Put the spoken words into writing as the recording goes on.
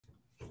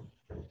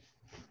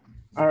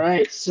All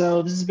right,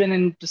 so this has been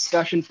in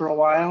discussion for a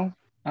while.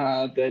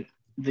 That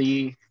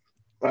the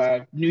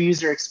new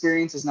user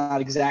experience is not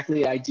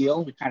exactly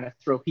ideal. We kind of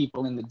throw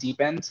people in the deep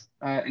end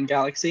in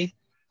Galaxy.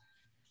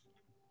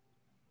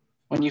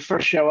 When you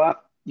first show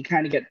up, you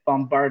kind of get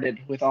bombarded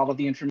with all of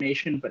the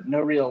information, but no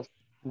real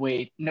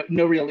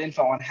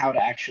info on how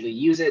to actually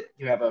use it.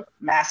 You have a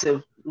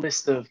massive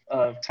list of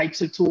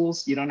types of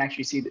tools. You don't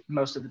actually see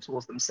most of the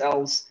tools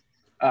themselves,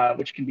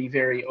 which can be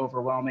very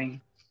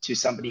overwhelming to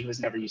somebody who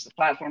has never used the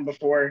platform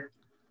before.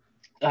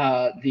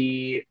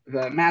 The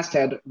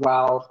masthead,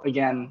 while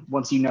again,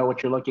 once you know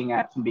what you're looking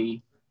at, can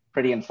be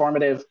pretty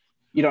informative.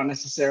 You don't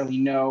necessarily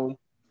know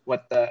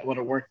what a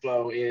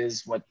workflow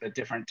is, what the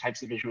different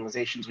types of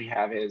visualizations we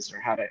have is, or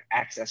how to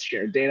access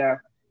shared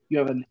data. You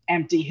have an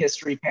empty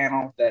history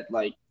panel that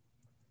like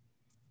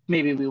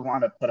maybe we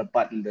want to put a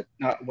button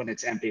that when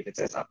it's empty that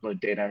says upload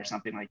data or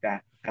something like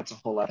that. That's a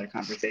whole other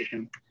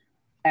conversation.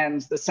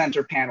 And the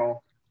center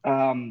panel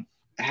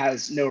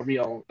has no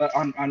real,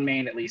 on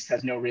main at least,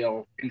 has no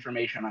real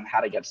information on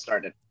how to get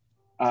started.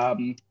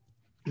 Um,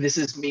 this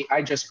is me.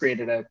 I just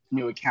created a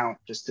new account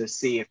just to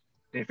see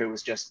if it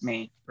was just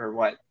me or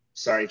what.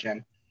 Sorry,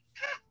 Jen.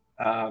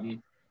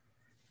 Um,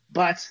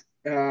 but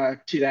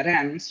to that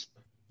end,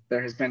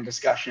 there has been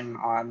discussion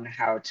on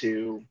how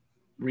to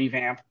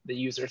revamp the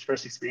user's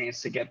first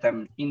experience to get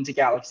them into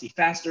Galaxy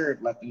faster,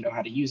 let them know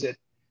how to use it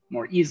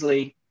more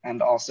easily,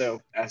 and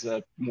also as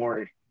a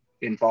more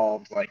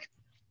involved, like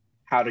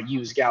how to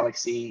use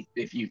Galaxy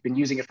if you've been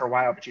using it for a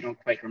while, but you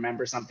don't quite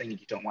remember something and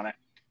you don't want to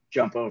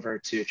jump over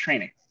to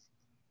training.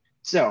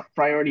 So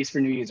priorities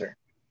for new user.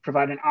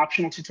 Provide an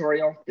optional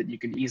tutorial that you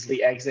can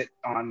easily exit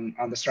on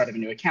the start of a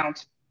new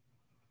account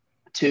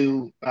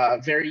to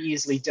very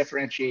easily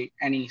differentiate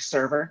any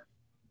server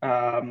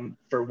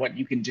for what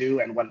you can do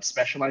and what it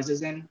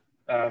specializes in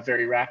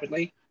very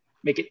rapidly.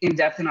 Make it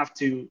in-depth enough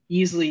to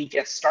easily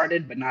get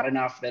started, but not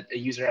enough that a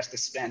user has to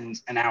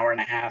spend an hour and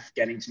a half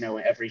getting to know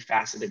every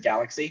facet of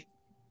Galaxy.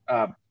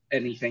 Uh,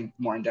 Anything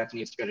more in-depth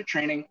needs to go to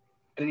training.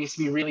 And it needs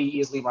to be really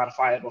easily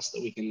modifiable so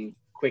that we can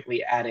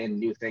quickly add in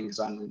new things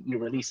on new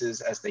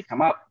releases as they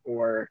come up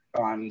or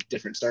on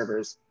different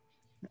servers,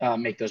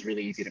 make those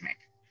really easy to make.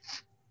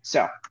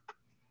 So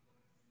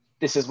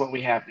this is what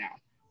we have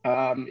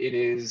now.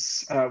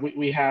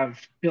 We have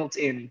built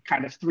in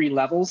kind of three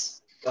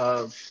levels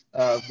of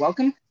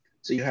welcome.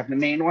 So you have the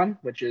main one,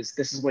 which is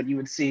this is what you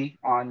would see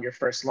on your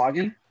first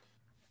login.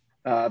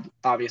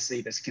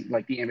 Obviously, this can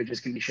like the images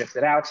can be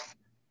shifted out,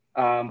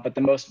 but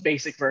the most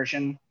basic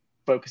version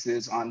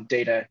focuses on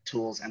data,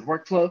 tools, and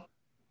workflow.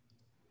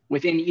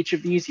 Within each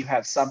of these, you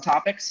have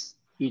subtopics,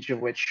 each of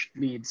which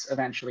leads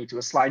eventually to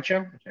a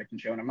slideshow, which I can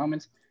show in a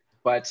moment.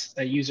 But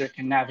a user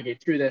can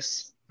navigate through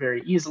this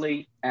very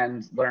easily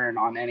and learn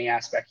on any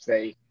aspect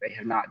they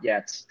have not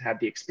yet had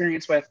the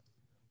experience with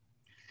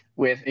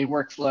a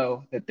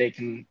workflow that they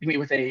can,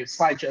 with a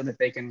slideshow that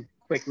they can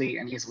quickly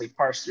and easily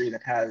parse through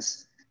that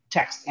has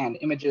text and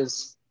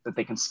images that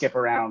they can skip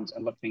around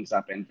and look things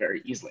up in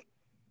very easily.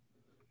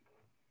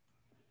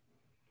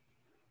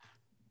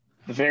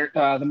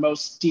 The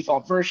most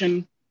default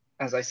version,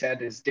 as I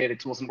said, is data,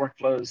 tools, and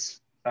workflows.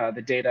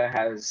 The data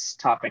has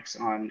topics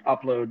on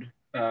upload,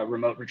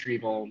 remote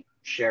retrieval,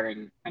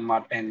 sharing, and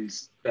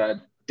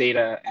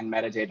data and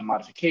metadata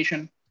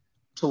modification.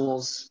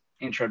 Tools,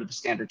 intro to the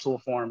standard tool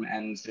form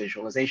and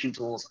visualization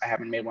tools. I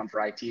haven't made one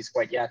for ITs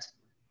quite yet.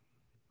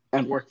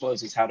 And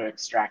workflows is how to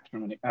extract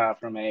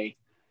from a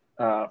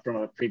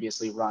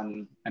previously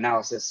run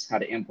analysis, how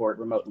to import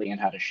remotely, and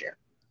how to share.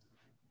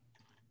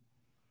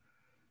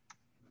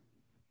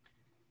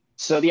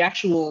 So the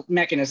actual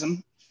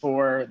mechanism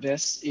for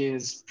this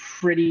is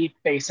pretty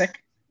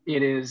basic.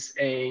 It is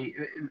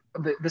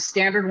the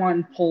standard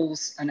one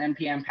pulls an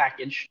NPM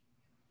package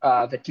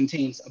that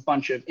contains a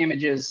bunch of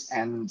images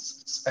and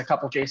a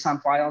couple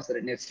JSON files that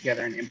it knits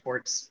together and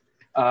imports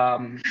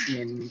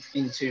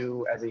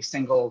into as a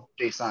single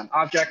JSON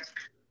object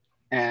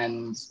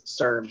and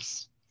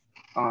serves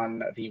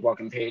on the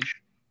welcome page.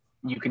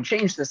 You can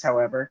change this,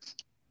 however,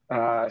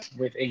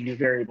 with a new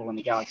variable in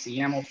the Galaxy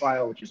YAML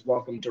file, which is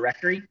welcome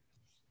directory.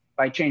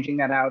 By changing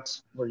that out,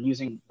 we're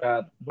using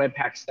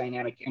Webpack's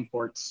dynamic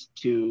imports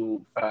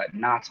to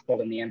not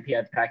pull in the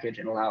npm package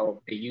and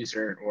allow a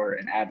user or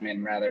an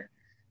admin rather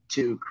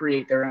to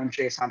create their own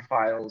JSON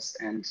files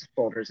and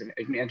folders and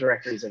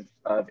directories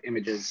of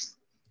images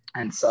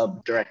and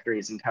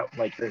subdirectories and how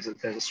like there's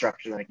a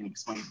structure that I can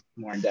explain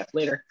more in depth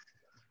later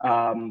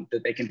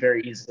that they can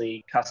very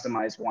easily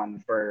customize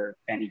one for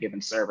any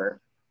given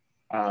server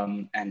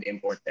and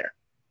import there.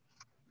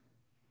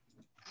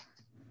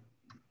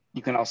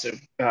 You can also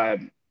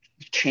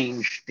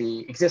change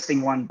the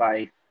existing one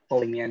by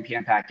pulling the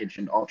npm package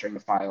and altering the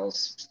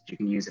files. You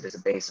can use it as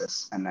a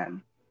basis and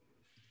then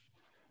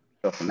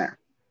go from there.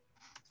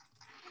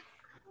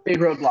 Big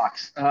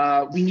roadblocks.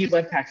 We need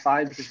Webpack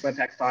 5 because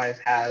Webpack 5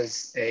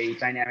 has a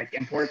dynamic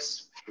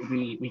imports.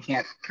 We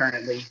can't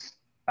currently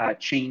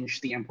change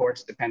the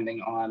imports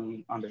depending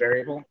on the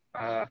variable.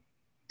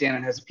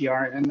 Dannon has a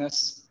PR in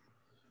this,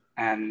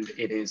 and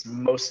it is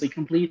mostly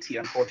complete. He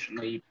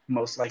unfortunately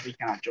most likely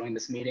cannot join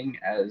this meeting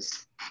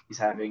as he's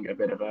having a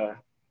bit of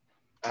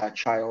a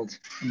child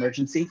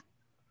emergency.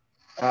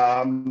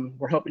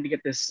 We're hoping to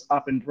get this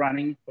up and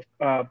running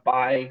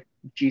by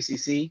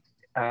GCC.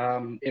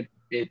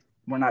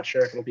 We're not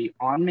sure if it'll be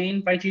on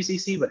main by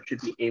GCC, but it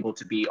should be able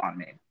to be on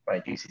main by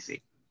GCC.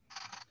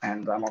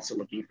 And I'm also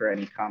looking for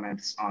any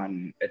comments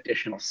on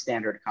additional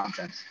standard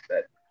content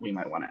that we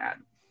might want to add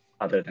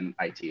other than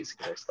ITs,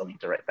 because I still need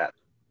to write that.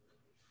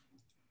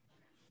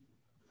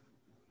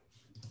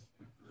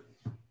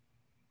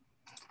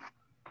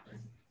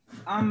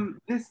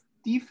 This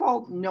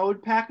default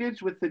node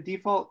package with the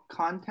default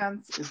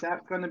contents, is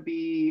that going to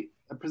be,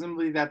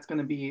 presumably that's going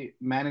to be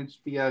managed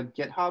via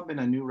GitHub in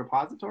a new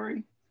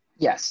repository?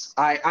 Yes,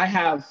 I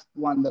have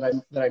one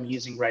that I'm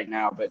using right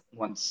now, but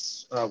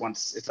once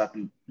it's up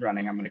and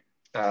running, I'm going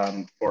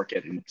to fork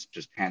it and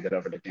just hand it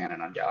over to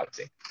Dan on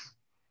Galaxy.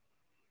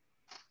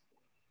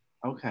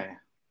 Okay.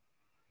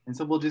 And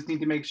so we'll just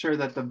need to make sure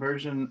that the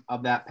version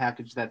of that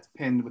package that's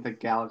pinned with a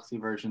Galaxy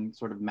version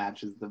sort of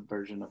matches the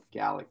version of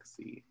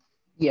Galaxy.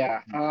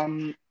 Yeah,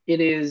 it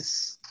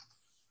is.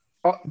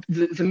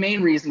 The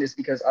main reason is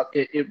because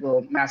it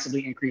will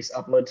massively increase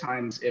upload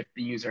times if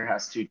the user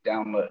has to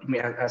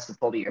has to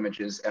pull the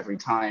images every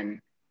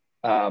time.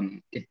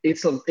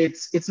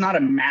 It's not a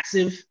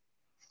massive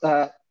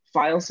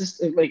file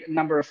system, like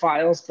number of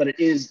files, but it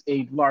is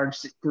a large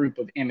group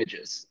of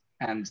images,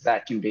 and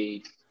that can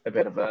be a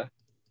bit of a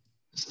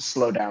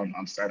slowdown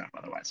on startup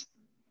otherwise.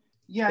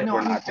 Yeah, no,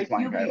 we're not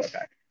deploying via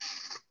Webpack.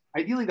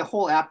 Ideally, the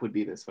whole app would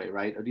be this way,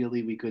 right?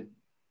 Ideally, we could.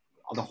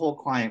 The whole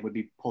client would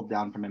be pulled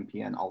down from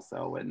NPN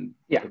also, and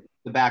yeah,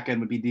 the back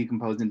end would be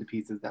decomposed into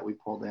pieces that we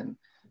pulled in.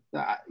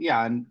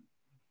 Yeah, and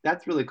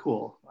that's really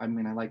cool. I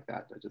mean, I like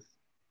that.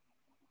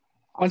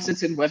 Once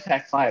it's in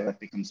Webpack 5, it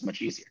becomes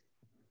much easier.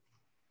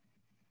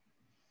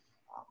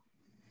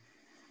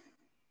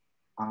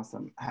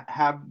 Awesome.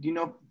 Do you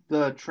know if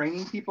the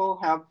training people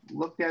have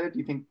looked at it? Do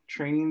you think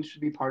training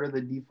should be part of the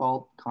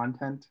default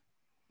content?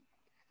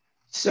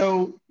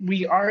 So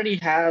we already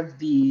have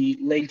the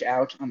link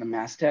out on the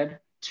masthead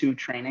to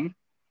training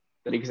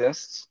that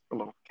exists, a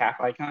little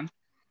cap icon.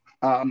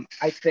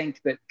 I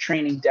think that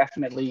training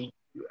definitely,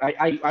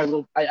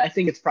 I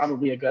think it's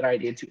probably a good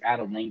idea to add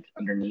a link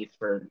underneath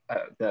for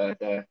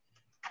the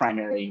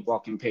primary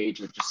welcome page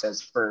that just says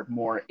for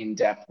more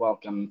in-depth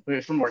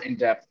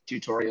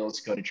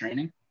tutorials, go to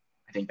training.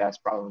 I think that's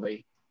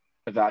probably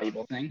a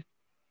valuable thing.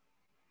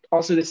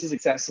 Also, this is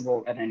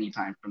accessible at any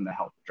time from the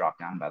help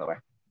dropdown, by the way.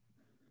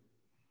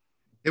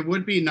 It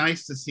would be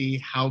nice to see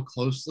how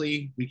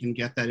closely we can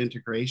get that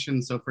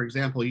integration. So for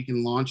example, you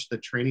can launch the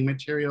training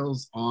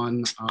materials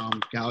on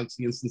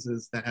Galaxy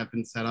instances that have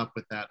been set up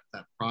with that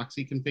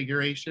proxy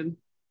configuration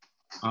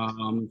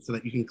so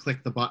that you can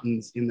click the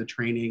buttons in the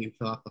training and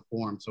fill out the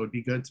form. So it'd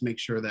be good to make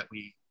sure that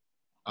we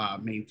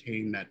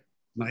maintain that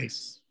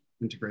nice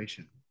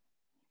integration.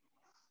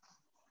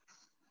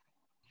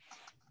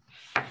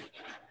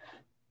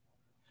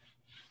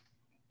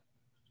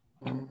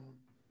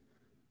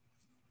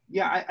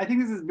 Yeah, I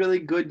think this is really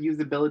good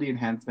usability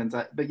enhancements.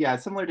 But yeah,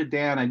 similar to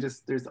Dan,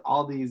 there's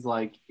all these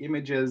like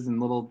images and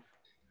little,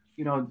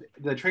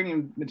 the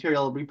training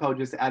material repo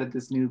just added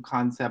this new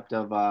concept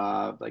of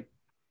like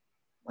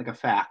a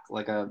fact,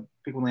 like a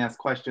frequently asked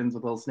questions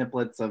with little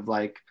snippets of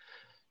like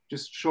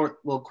just short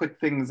little quick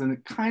things. And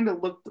it kind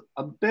of looked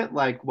a bit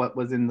like what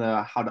was in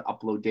the how to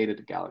upload data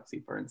to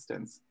Galaxy, for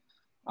instance.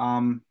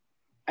 And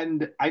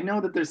I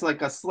know that there's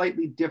like a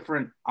slightly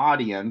different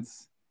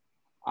audience.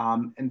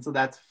 And so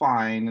that's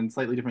fine and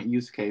slightly different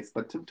use case,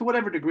 but to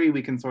whatever degree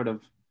we can sort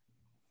of,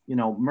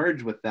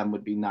 merge with them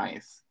would be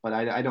nice, but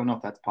I don't know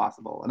if that's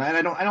possible. And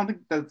I don't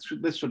think that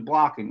this should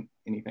block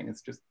anything.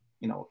 It's just,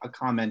 a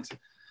comment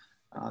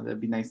that'd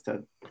be nice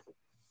to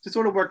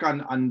sort of work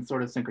on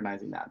sort of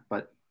synchronizing that.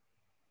 But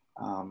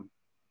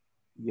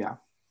yeah,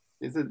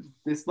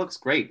 this looks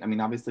great. I mean,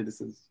 obviously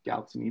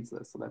Galaxy needs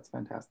this, so that's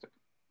fantastic.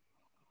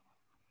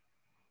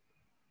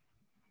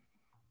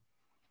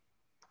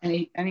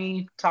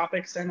 Any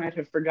topics I might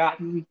have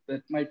forgotten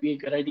that might be a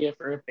good idea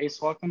for a base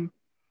welcome?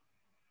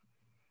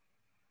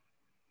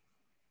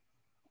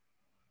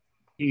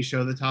 Can you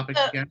show the topics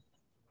again?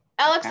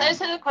 Alex, I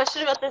just had a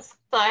question about this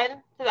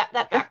slide,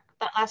 that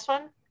last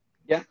one.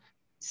 Yeah.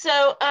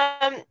 So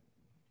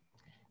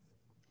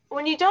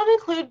when you don't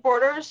include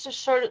borders to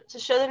show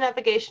the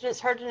navigation, it's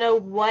hard to know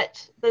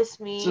what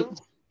this means. So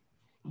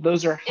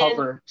those are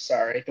hover.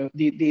 Sorry,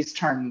 these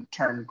turn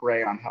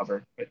gray on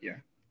hover, but yeah.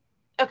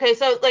 Okay,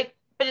 so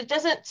but it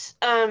doesn't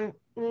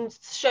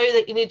show you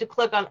that you need to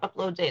click on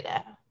upload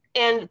data.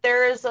 And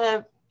there is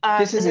a...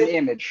 this is an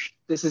image.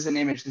 This is an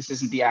image. This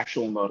isn't the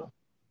actual modal.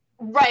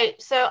 Right.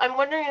 So I'm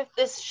wondering if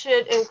this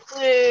should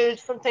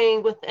include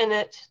something within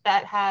it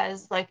that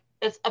has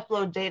it's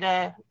upload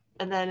data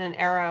and then an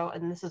arrow,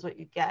 and this is what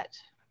you get.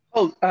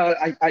 Oh,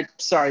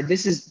 sorry.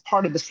 This is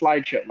part of the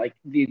slideshow. Like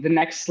the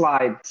next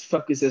slide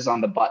focuses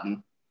on the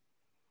button.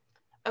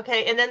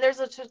 Okay, and then there's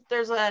a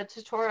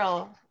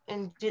tutorial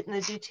in the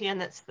GTN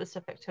that's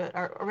specific to it.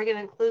 Are we going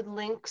to include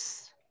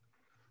links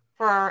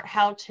for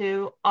how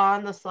to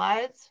on the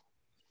slides?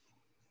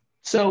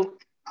 So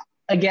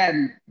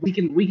again, we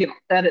can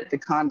edit the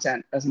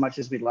content as much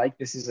as we'd like.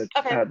 This is a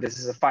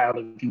file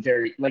that we can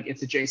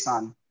it's a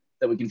JSON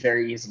that we can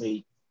very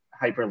easily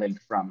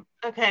hyperlink from.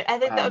 Okay, I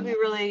think that would be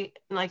really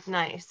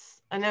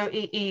nice. I know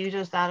EU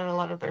does that in a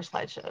lot of their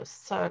slideshows,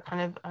 so it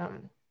kind of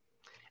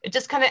it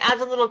just kind of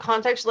adds a little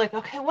context, like,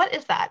 okay, what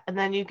is that? And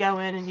then you go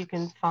in and you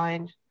can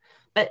find,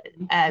 but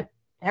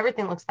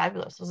everything looks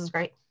fabulous. This is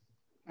great.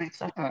 Thanks.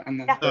 So, And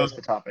then there's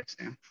the topics.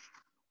 Yeah.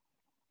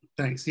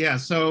 Thanks. Yeah.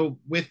 So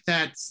with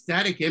that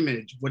static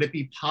image, would it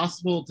be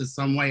possible to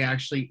some way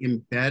actually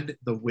embed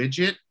the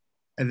widget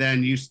and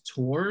then use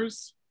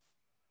tours?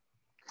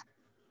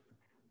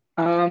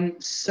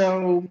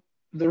 So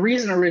the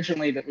reason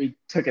originally that we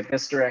took it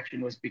this direction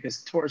was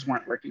because tours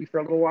weren't working for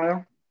a little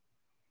while.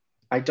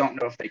 I don't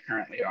know if they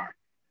currently are.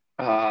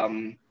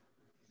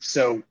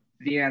 So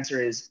the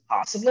answer is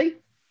possibly.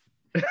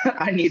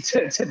 I need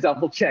to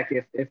double check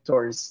if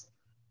tours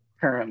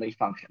currently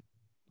function.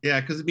 Yeah,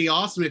 because it'd be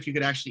awesome if you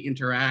could actually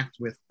interact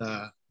with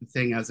the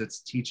thing as it's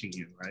teaching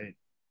you, right?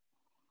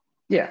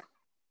 Yeah.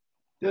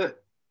 The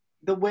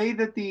way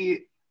that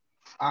the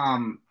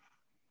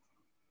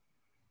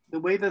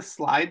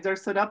slides are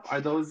set up,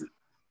 are those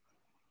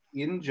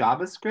in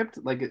JavaScript?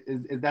 Like,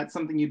 is that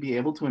something you'd be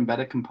able to embed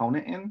a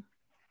component in?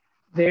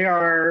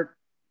 They're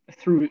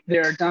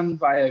done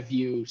via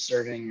Vue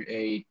serving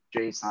a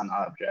JSON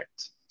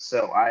object.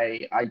 So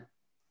I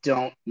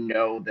don't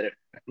know that it,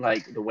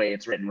 the way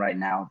it's written right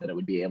now that it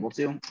would be able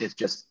to. It's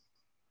just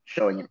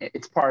showing it.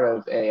 It's part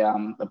of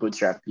a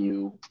Bootstrap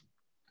Vue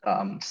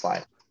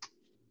slide.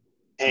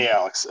 Hey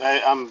Alex,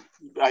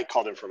 I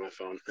called in from my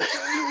phone.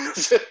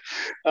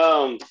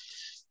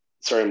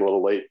 Sorry, I'm a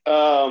little late.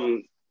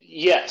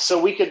 Yeah, so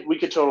we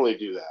could totally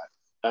do that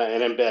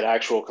and embed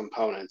actual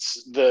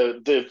components.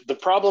 The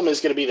problem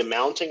is going to be the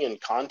mounting and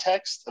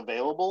context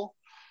available.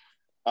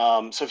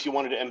 So if you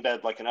wanted to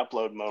embed like an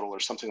upload modal or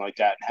something like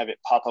that and have it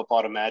pop up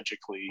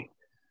automatically,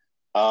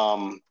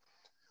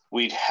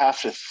 we'd have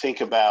to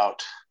think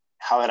about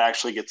how it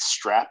actually gets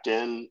strapped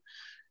in,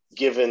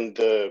 given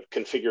the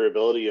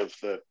configurability of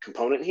the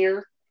component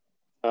here.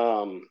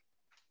 In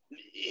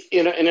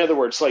other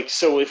words,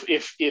 so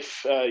if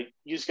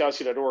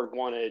usegalaxy.org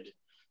wanted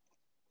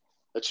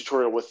a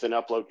tutorial with an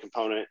upload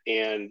component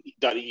and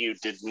 .eu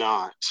did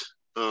not,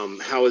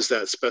 how is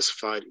that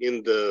specified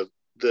in the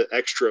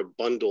extra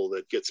bundle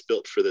that gets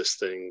built for this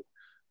thing?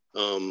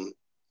 You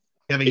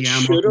have a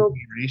YAML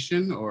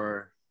configuration,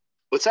 or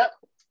what's that?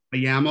 A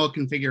YAML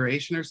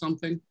configuration or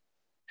something?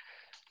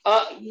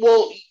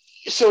 Well,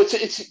 so it's a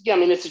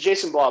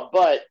JSON blob,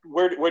 but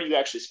where do you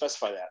actually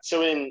specify that?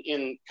 So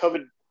in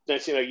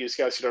COVID-19, I use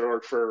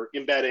galaxy.org for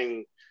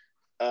embedding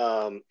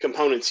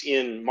components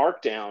in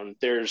Markdown.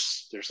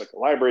 There's like a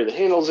library that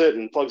handles it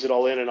and plugs it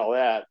all in and all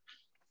that.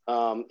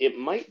 It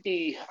might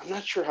be, I'm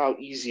not sure how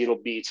easy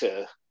it'll be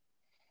to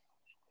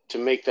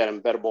make that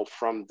embeddable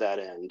from that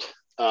end.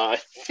 I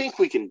think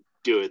we can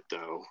do it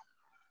though.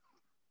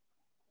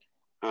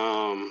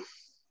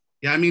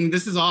 Yeah, I mean,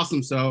 this is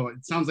awesome. So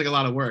it sounds like a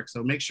lot of work.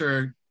 So make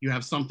sure you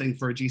have something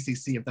for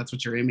GCC if that's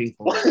what you're aiming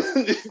for.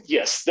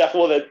 Yes,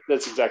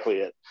 that's exactly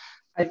it.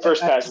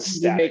 First pass is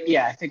static.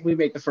 I think we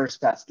make the first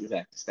pass do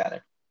that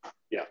static.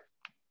 Yeah.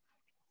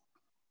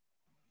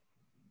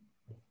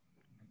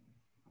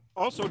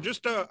 Also,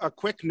 just a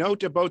quick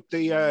note about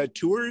the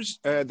tours.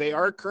 They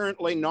are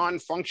currently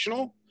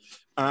non-functional.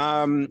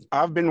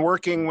 I've been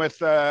working with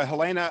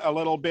Helena a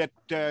little bit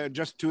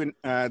just to,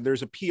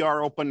 there's a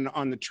PR open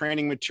on the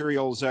training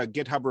materials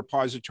GitHub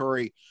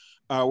repository.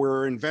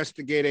 We're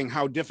investigating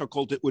how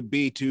difficult it would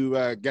be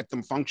to get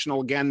them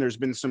functional again. There's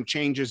been some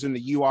changes in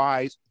the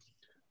UIs.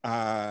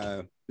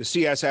 The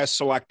CSS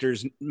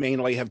selectors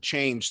mainly have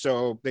changed,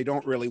 so they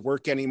don't really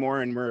work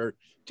anymore. And we're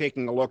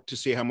taking a look to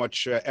see how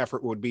much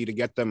effort would be to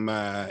get them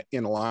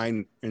in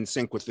line, in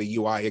sync with the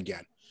UI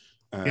again.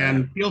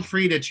 And feel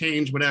free to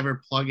change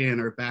whatever plugin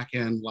or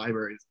backend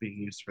library is being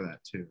used for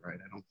that too, right?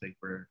 I don't think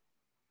we're.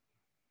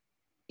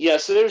 Yeah,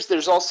 so there's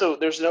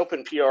an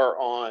open PR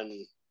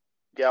on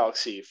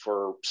Galaxy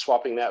for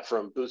swapping that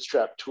from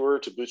Bootstrap Tour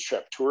to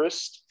Bootstrap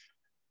Tourist,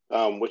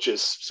 which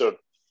is, so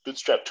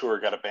Bootstrap Tour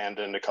got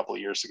abandoned a couple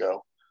of years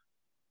ago.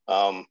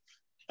 And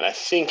I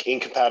think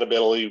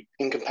incompatibility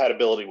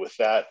with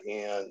that,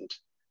 and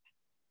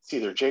it's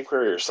either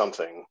jQuery or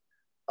something,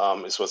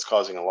 is what's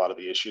causing a lot of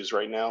the issues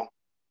right now.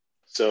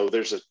 So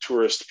there's a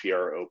tourist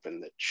PR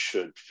open that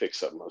should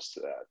fix up most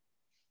of that.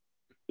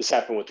 This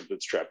happened with the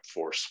Bootstrap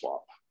 4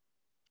 swap.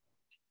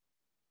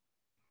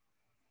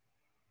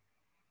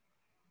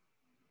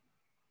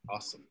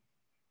 Awesome.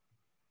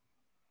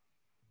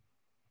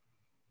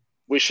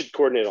 We should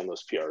coordinate on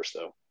those PRs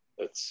though.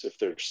 That's if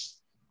there's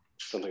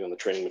something on the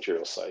training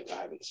material site.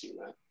 I haven't seen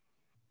that.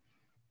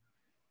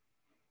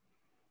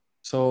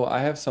 So I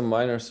have some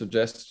minor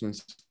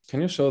suggestions.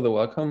 Can you show the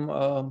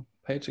welcome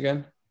page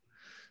again?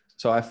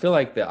 So I feel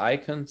like the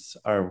icons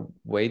are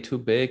way too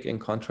big in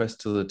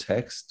contrast to the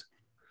text.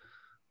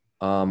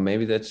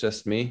 Maybe that's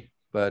just me,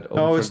 but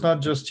No, it's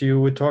not just you.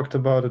 We talked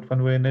about it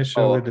when we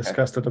initially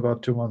discussed it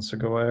about 2 months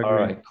ago. I agree. All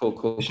right,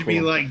 cool. It should be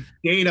like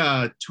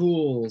data,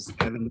 tools,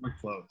 and then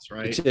workflows,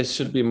 right? It just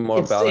should be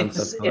more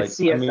balanced. It's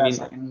CSS.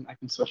 I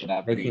can switch it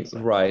out pretty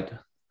easily. Right.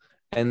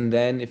 And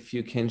then if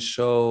you can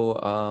show,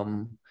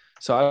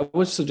 so I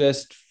would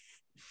suggest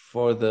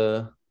for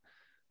the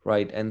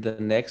right and the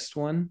next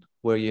one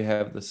where you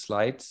have the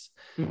slides.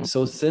 Mm-hmm.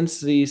 So since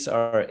these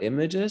are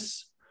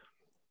images,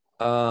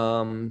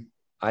 I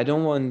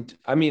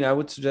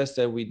would suggest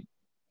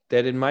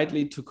that it might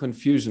lead to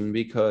confusion,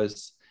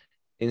 because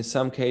in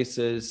some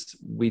cases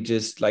we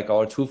just, like,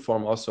 our tool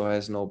form also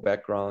has no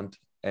background.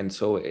 And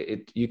so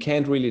you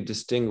can't really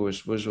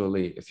distinguish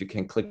visually if you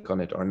can click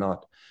on it or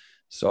not.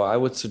 So I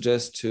would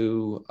suggest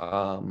to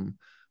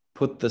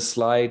put the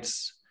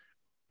slides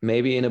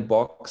maybe in a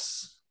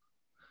box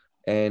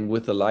and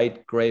with a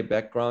light gray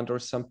background or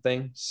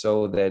something,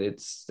 so that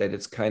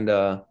it's kind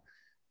of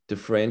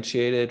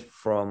differentiated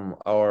from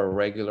our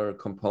regular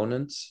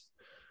components.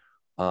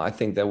 I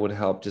think that would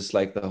help, just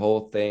like the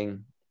whole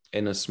thing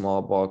in a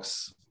small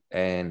box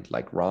and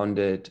like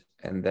rounded,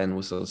 and then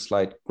with a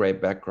slight gray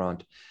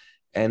background.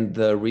 And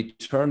the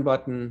return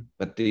button,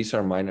 but these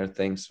are minor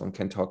things, one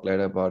can talk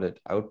later about it,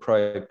 I would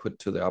probably put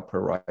to the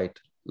upper right,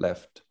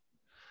 left.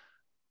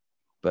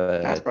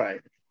 But that's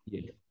right.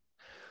 Yeah.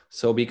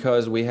 So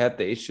because we had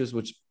the issues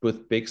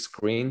with big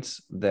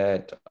screens,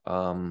 that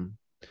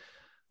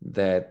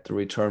that the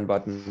return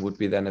button would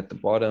be then at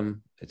the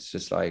bottom, it's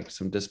just like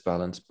some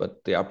disbalance,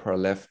 but the upper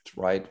left,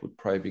 right would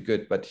probably be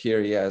good. But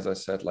here, yeah, as I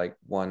said, like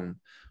one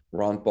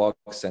round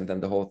box and then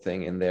the whole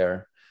thing in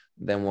there,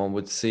 then one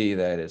would see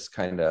that it's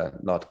kind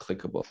of not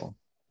clickable.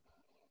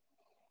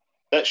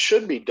 That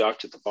should be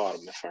docked at the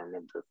bottom, if I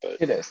remember. But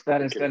it is.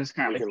 That is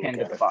currently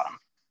pinned at the bottom.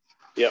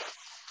 Yep.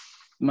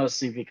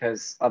 Mostly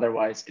because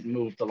otherwise it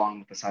moved along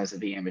with the size of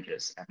the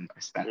images, and I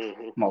spent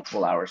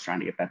multiple hours trying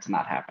to get that to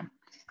not happen.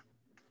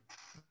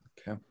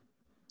 Okay.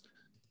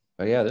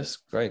 But yeah, this is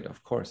great.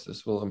 Of course,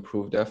 this will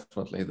improve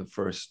definitely the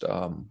first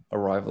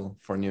arrival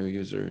for new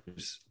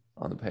users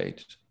on the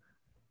page.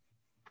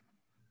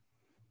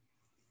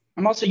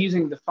 I'm also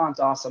using the Font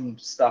Awesome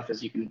stuff,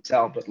 as you can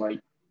tell, but like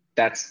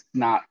that's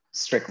not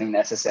strictly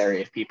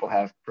necessary if people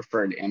have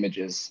preferred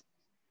images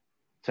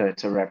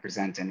to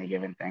represent any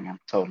given thing. I'm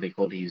totally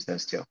cool to use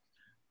those too.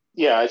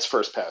 Yeah, it's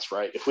first pass,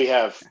 right? If we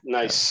have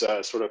nice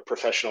sort of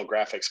professional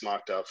graphics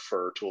mocked up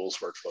for tools,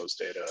 workflows,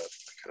 data, that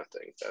kind of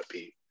thing,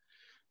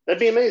 that'd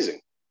be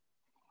amazing.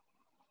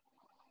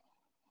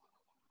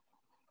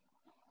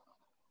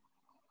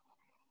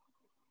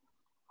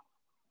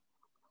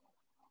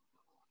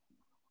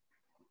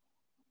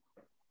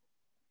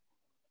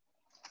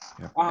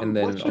 Yeah. And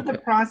then, what should the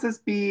process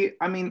be?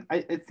 I mean,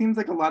 it seems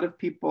like a lot of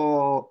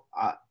people,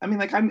 I mean,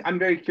 like I'm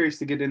very curious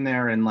to get in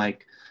there and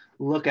like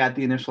look at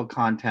the initial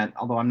content,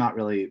 although I'm not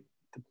really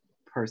the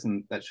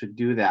person that should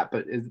do that,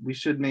 but we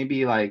should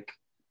maybe like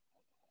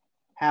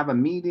have a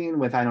meeting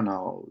with, I don't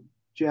know,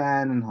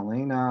 Jen and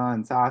Helena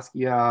and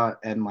Saskia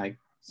and like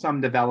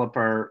some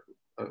developer,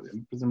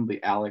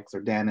 presumably Alex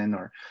or Danon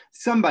or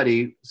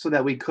somebody, so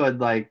that we could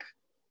like,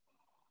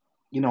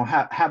 you know,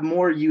 have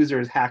more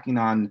users hacking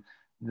on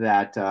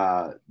that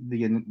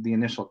the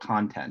initial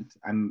content.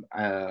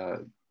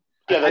 A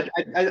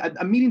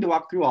meeting to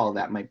walk through all of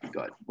that might be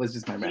good. Was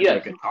just my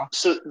recommendation. Yeah.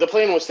 So the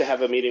plan was to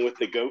have a meeting with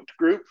the GOAT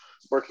group,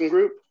 working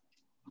group,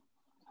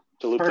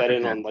 to loop that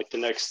in on like the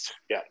next,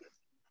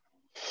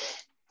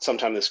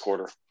 sometime this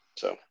quarter.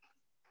 So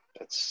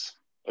that's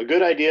a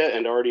good idea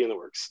and already in the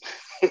works.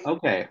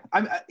 Okay.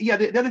 The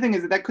other thing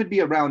is that could be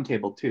a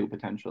roundtable too,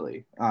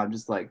 potentially.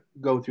 Just like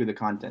go through the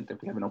content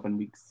if we have an open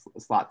week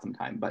slot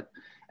sometime. But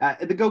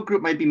the GOAT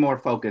group might be more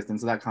focused, and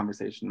so that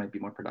conversation might be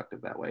more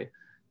productive that way.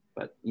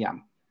 But yeah,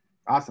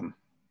 awesome.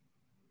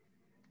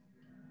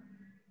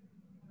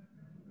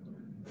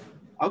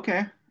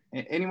 Okay.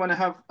 Anyone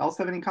else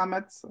have any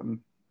comments?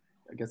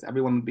 I guess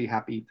everyone would be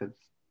happy to.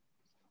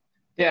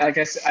 Yeah, I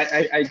guess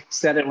I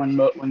said it when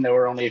there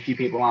were only a few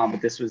people on,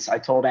 but I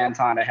told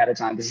Anton ahead of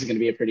time, this is going to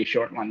be a pretty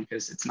short one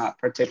because it's not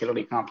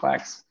particularly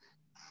complex.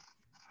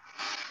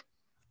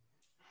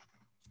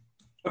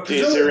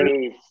 Is there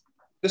any?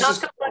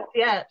 Not complex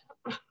yet.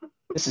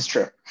 This is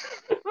true.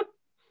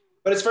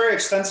 But it's very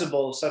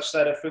extensible, such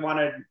that if we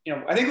wanted,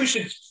 I think we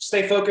should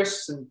stay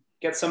focused and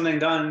get something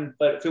done.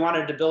 But if we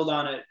wanted to build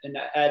on it and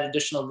add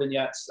additional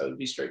vignettes, that would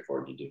be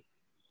straightforward to do.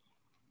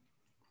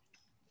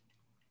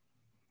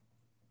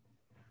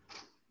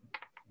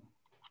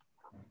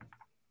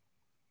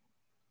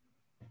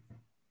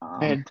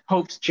 I had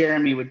hoped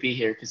Jeremy would be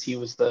here because he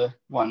was the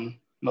one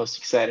most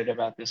excited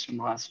about this from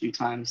the last few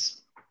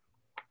times.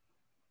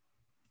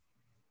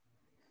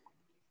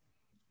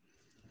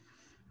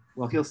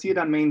 Well, he'll see it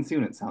on main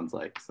soon, it sounds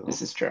like. So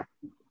this is true.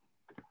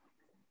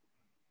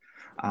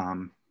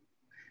 Awesome.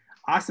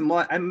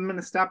 Well, I'm going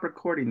to stop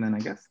recording then, I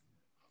guess.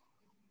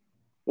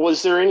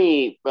 Was there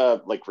any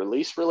like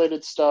release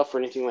related stuff or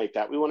anything like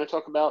that we want to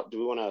talk about? Do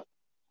we want to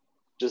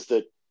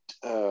to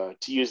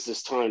use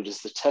this time,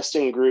 does the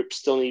testing group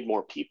still need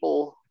more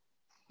people?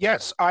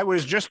 Yes, I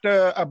was just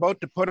about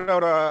to put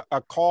out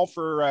a call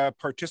for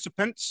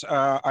participants.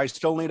 I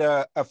still need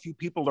a few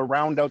people to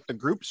round out the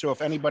group. So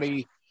if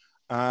anybody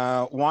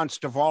wants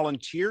to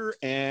volunteer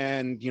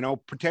and, you know,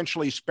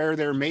 potentially spare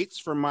their mates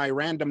from my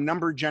random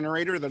number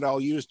generator that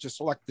I'll use to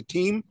select the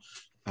team.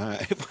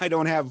 If I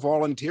don't have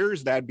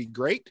volunteers, that'd be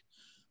great.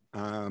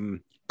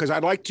 Because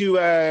I'd like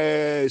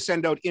to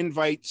send out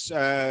invites,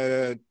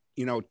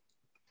 you know,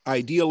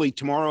 ideally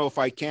tomorrow if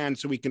I can,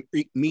 so we can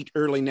meet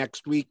early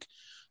next week.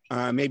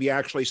 Maybe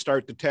actually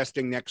start the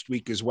testing next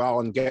week as well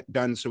and get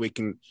done so we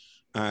can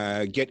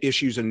get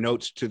issues and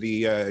notes to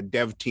the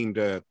dev team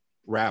to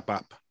wrap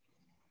up.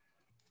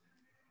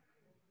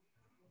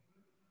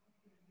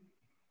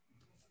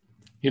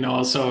 You know,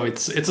 also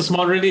it's a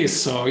small release,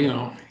 so you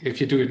know,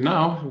 if you do it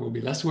now, it will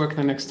be less work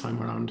the next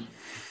time around.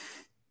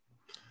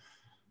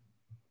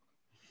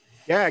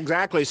 Yeah,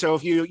 exactly. So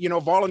if you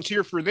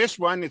volunteer for this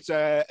one, it's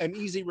an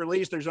easy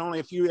release. There's only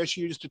a few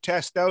issues to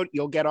test out.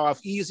 You'll get off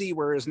easy,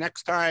 whereas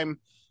next time,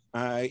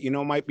 you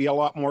know, might be a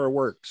lot more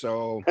work.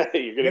 So get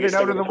it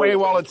out of the way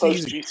while it's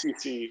easy.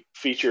 GCC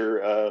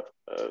feature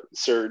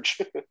surge.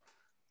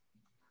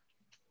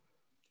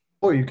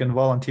 Or you can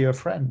volunteer a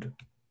friend.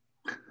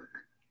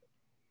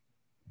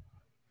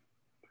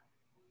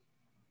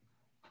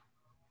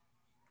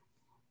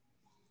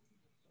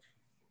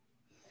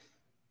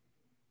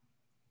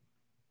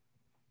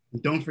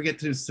 Don't forget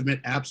to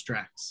submit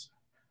abstracts.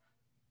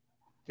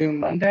 Due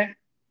Monday?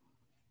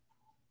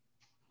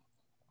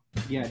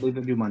 Yeah, I believe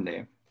they're due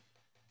Monday.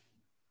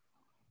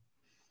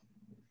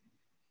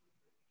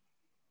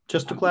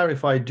 Just to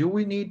clarify, do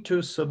we need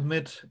to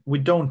submit, we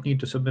don't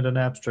need to submit an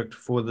abstract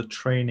for the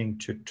training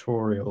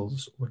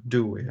tutorials, or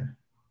do we?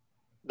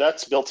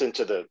 That's built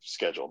into the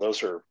schedule.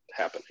 Those are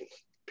happening,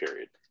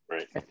 period,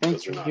 right? I think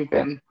Those are if not. you've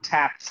been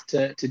tapped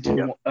to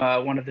do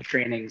one of the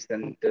trainings,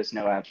 then there's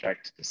no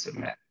abstract to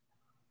submit.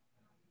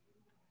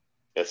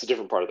 It's a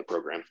different part of the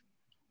program.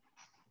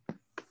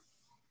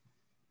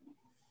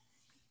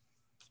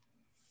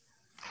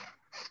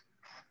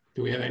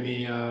 Do we have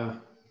any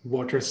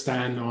water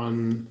stand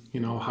on, you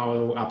know,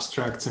 how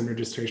abstracts and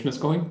registration is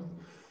going?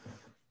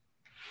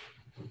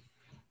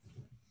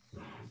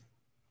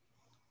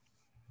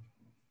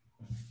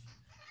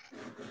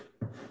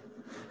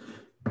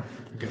 I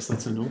guess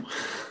that's a no.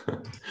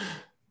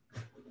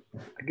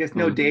 I guess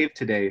no Dave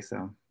today,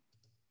 so.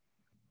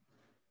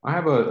 I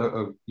have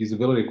a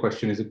usability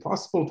question. Is it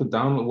possible to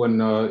download when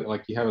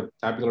like you have a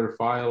tabular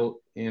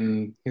file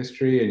in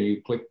history and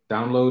you click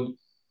download,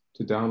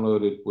 to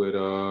download it with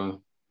a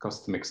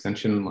custom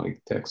extension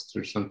like text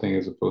or something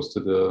as opposed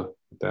to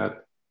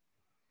that?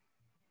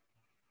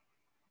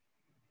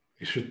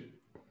 You should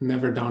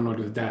never download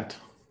with that.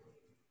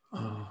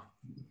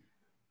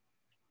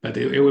 But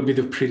it would be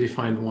the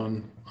predefined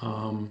one.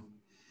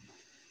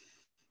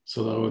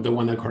 So the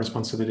one that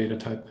corresponds to the data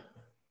type.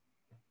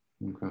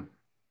 Okay.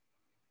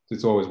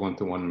 It's always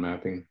one-to-one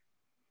mapping.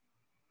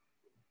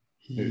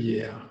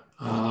 Yeah.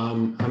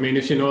 I mean,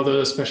 if you know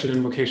the special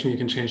invocation, you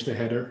can change the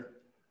header.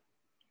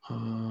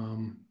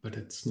 But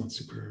it's not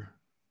super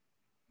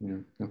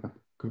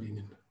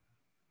convenient.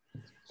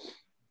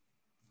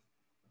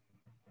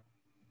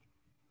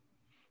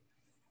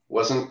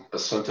 Wasn't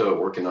Asunta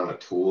working on a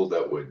tool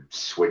that would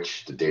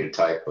switch the data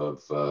type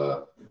of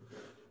a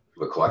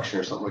collection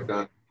or something like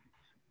that?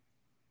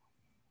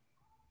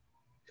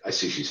 I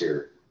see she's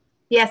here.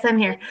 Yes, I'm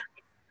here.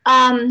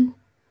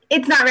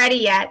 It's not ready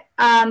yet,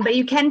 but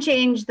you can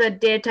change the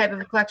data type of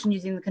a collection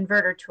using the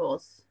converter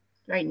tools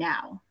right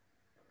now.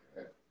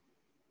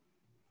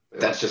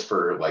 That's just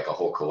for like a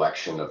whole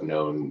collection of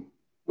known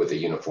with a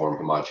uniform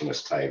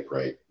homogeneous type,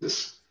 right?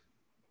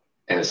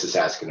 And it's just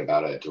asking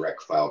about a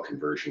direct file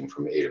conversion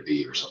from A to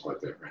B or something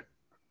like that, right?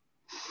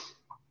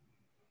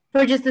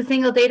 For just a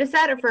single data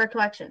set or for a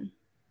collection?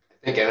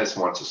 I think Ennis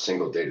wants a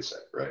single data set,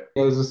 right?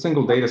 Yeah, there's a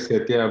single data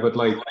set, yeah, but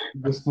like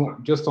just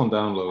on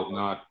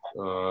download,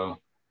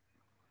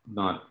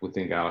 not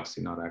within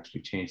Galaxy, not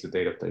actually change the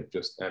data type,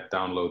 just at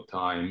download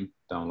time,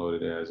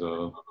 download it as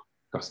a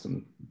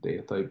custom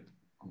data type.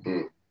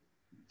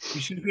 You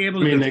should be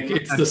able to. I mean, like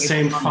it's the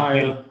same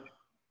file.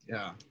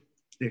 Yeah,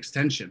 the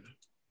extension.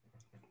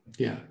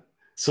 Yeah,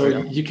 so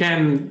you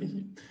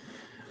can.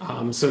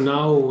 So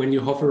now when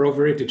you hover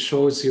over it, it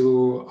shows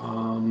you.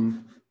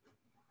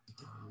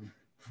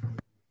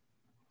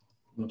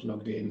 Not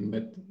logged in,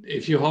 but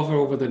if you hover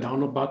over the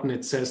download button,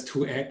 it says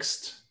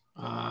 2x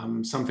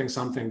something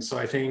something. So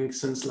I think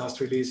since last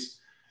release,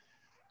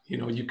 you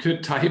know, you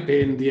could type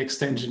in the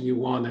extension you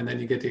want and then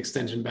you get the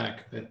extension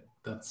back.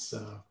 That's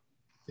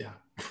yeah.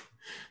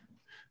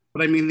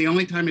 But I mean, the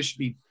only time it should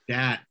be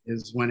dat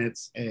is when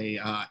it's a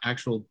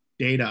actual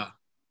data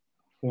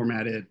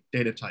formatted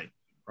data type,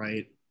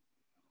 right?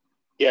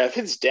 Yeah, if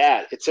it's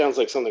dat, it sounds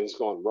like something's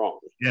going wrong.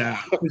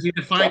 Yeah, because you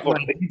define,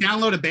 like, if you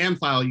download a BAM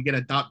file, you get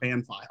a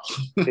 .bam file.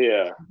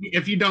 Yeah.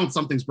 If you don't,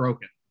 something's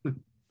broken.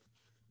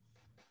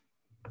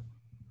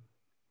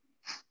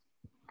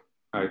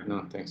 All right,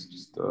 no, thanks.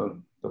 Just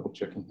double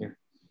checking here.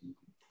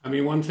 I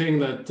mean, one thing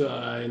that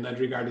in that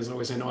regard is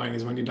always annoying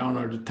is when you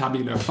download a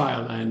tabular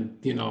file and,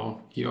 you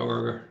know,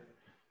 your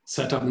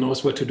setup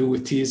knows what to do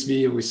with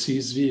TSV or with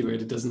CSV, but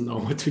it doesn't know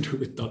what to do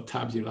with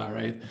 .tabular,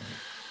 right?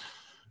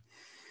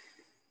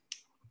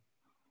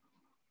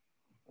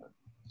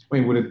 I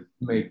mean, would it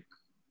make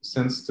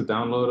sense to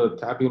download a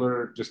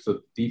tabular, just a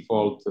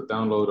default to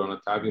download on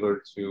a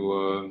tabular to,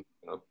 you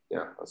know,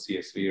 yeah, a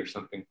CSV or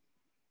something?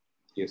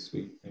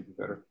 TSV, maybe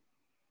better.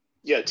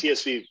 Yeah,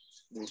 TSV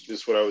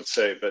is what I would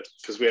say, but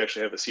because we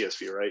actually have a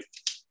CSV, right?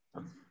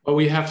 Well,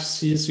 we have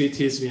CSV,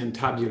 TSV, and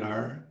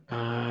tabular,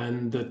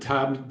 and the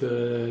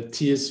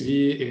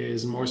TSV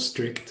is more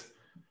strict.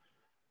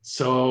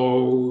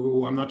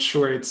 So I'm not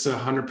sure it's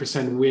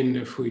 100% win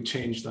if we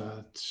change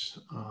that.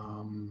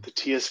 The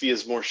TSV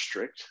is more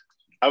strict.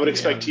 I would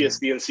expect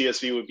TSV and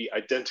CSV would be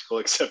identical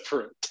except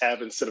for a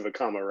tab instead of a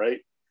comma, right?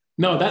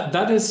 No,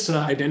 that is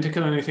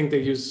identical, and I think they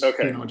use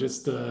you know,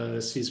 just the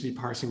CSV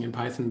parsing in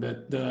Python,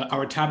 but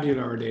our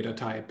tabular data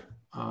type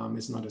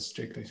is not as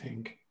strict, I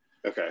think.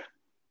 Okay.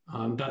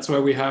 That's why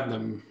we have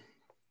them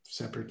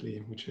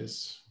separately, which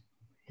is,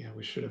 yeah,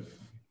 we should have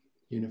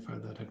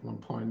unified that at one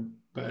point.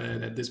 But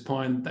at this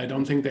point, I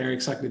don't think they're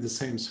exactly the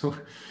same, so it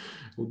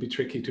would be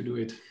tricky to do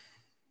it.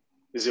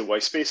 Is it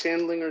white space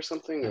handling or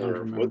something? I don't or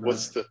remember.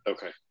 what's the,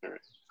 okay, all right.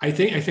 I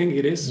think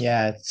it is.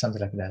 Yeah, it's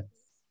something like that.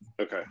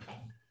 Okay.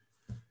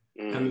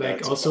 And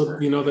like also,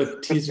 you know, the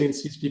TSV and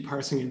CSV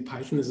parsing in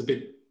Python is a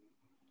bit,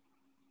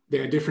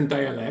 there are different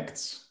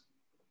dialects.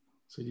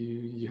 So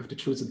you have to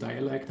choose a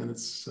dialect, and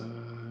it's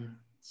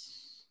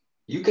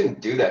you can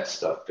do that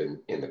stuff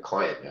in the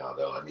client now,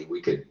 though. I mean,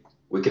 we could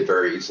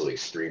very easily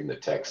stream the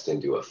text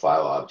into a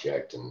file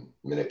object and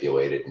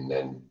manipulate it, and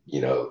then,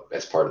 you know,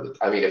 as part of the,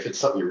 I mean, if it's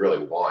something you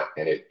really want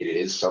and it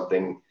is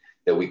something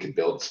that we could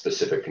build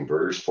specific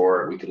converters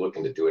for, we could look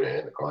into doing it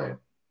in the client.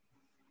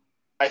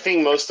 I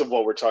think most of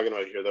what we're talking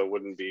about here, though,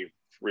 wouldn't be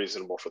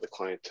reasonable for the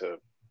client to.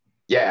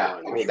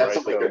 Yeah, I mean, that's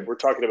something good. We're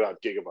talking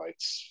about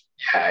gigabytes.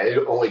 Yeah,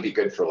 it'd only be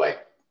good for like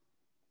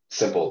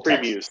simple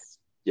previews. Text.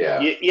 Yeah.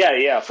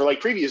 Yeah. For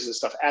like previews and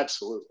stuff,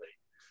 absolutely.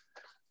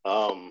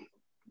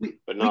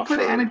 But not we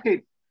could for...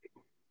 annotate.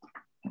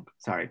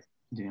 Sorry.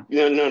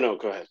 No.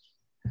 Go ahead.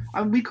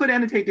 We could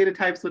annotate data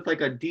types with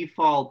like a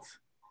default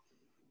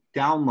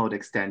download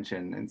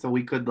extension, and so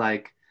we could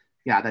like,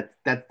 yeah,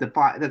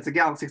 that's a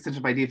Galaxy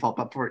extension by default.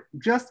 But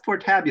for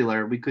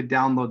tabular, we could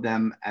download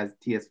them as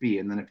TSV,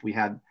 and then if we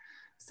had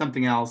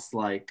something else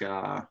like,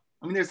 I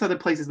mean, there's other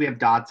places we have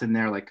dots in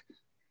there like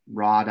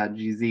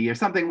raw.gz or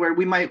something where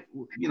we might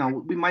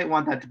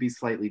want that to be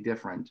slightly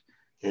different.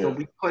 Yeah. So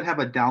we could have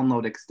a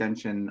download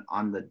extension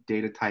on the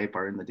data type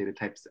or in the data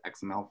type's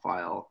XML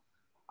file.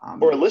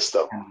 Or a list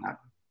though.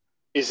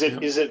 Is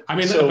it? I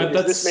mean, so but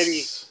this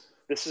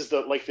is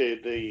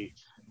the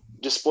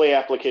display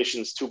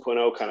applications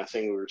 2.0 kind of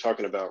thing we were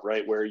talking about,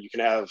 right? Where you can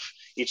have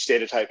each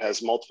data type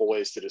has multiple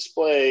ways to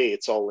display.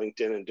 It's all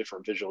linked in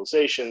different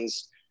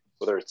visualizations,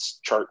 whether it's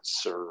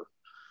charts or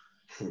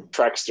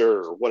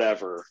Trackster or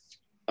whatever.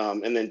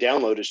 And then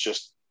download is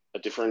just a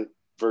different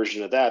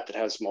version of that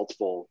has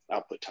multiple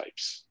output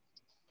types.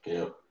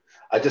 Yeah.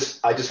 I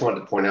just wanted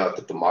to point out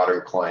that the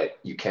modern client,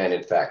 you can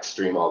in fact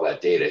stream all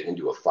that data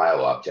into a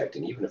file object.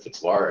 And even if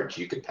it's large,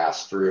 you could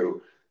pass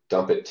through,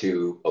 dump it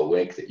to a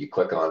link that you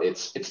click on.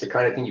 It's the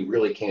kind of thing you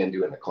really can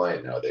do in the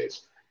client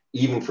nowadays,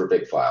 even for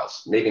big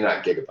files, maybe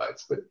not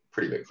gigabytes, but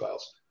pretty big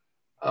files.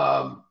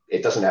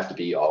 It doesn't have to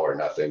be all or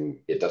nothing.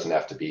 It doesn't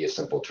have to be a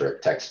simple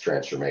text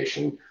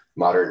transformation.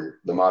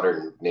 The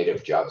modern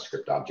native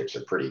JavaScript objects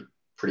are pretty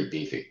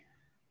beefy.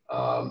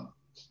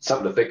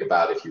 Something to think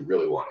about if you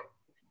really want it.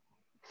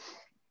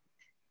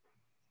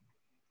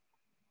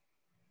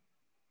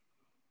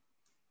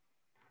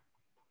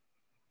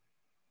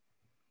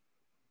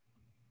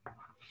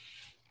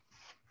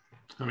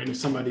 I mean, if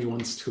somebody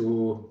wants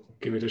to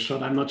give it a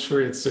shot, I'm not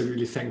sure it's a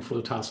really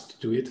thankful task to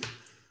do it.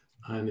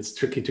 And it's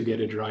tricky to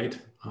get it right.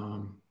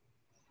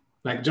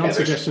 Like John's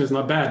suggestion is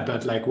not bad,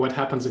 but like what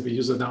happens if a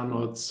user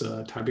downloads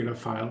a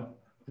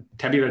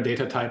tabular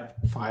data type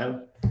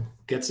file,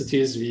 gets a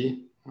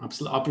TSV,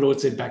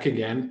 uploads it back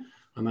again,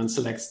 and then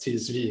selects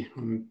TSV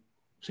and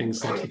thinks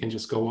that he can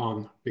just go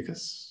on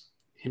because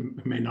he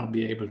may not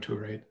be able to,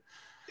 right?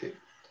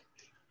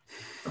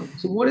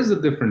 So what is the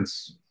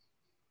difference?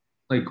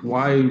 Like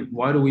why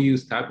do we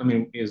use tab? I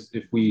mean,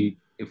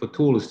 if a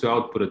tool is to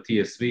output a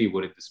TSV,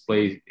 would it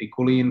display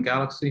equally in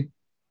Galaxy?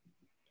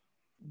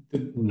 The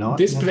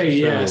display,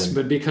 yes,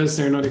 but because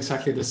they're not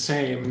exactly the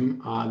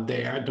same,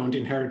 they don't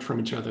inherit from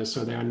each other.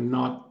 So they are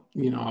not,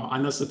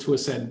 unless the tool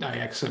said I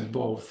accept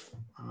both,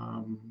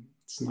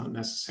 it's not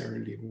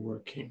necessarily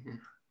working.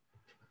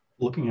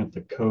 Looking at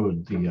the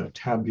code, the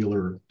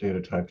tabular data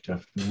type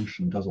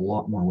definition does a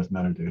lot more with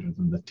metadata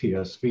than the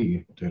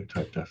TSV data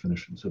type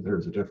definition. So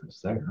there's a difference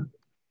there.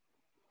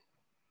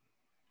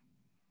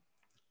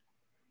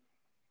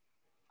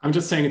 I'm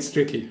just saying it's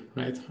tricky,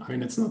 right? I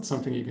mean, it's not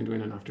something you can do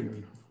in an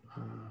afternoon.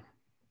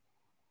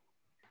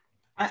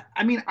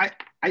 I mean,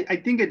 I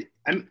think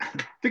I'm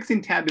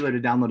fixing tabular to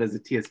download as a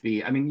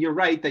TSV. I mean, you're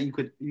right that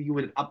you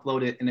would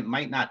upload it and it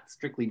might not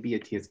strictly be a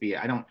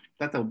TSV.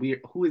 That's a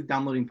weird, who is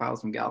downloading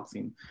files from Galaxy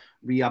and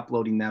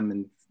re-uploading them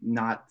and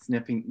not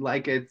sniffing?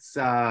 Like it's,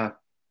 I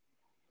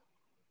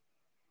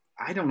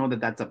don't know that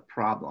that's a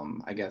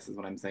problem, I guess is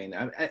what I'm saying.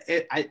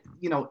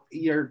 You know,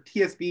 your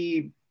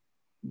TSV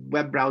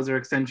web browser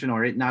extension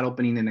or it not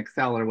opening in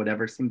Excel or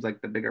whatever seems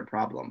like the bigger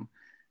problem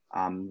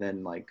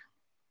than like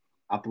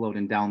upload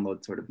and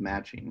download sort of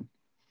matching.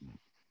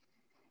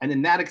 And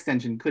then that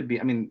extension could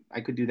be, I mean, I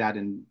could do that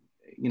in,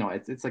 you know,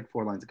 it's like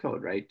 4 lines of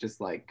code, right?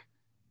 Just like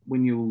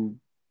when you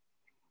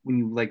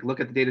like look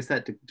at the data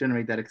set to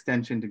generate that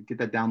extension to get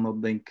that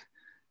download link,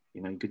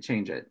 you know, you could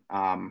change it.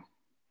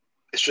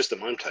 It's just a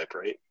MIME type,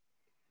 right?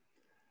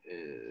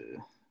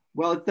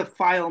 Well, it's the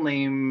file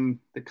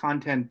name, the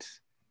content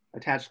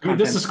attached. I mean,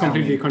 this is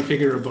completely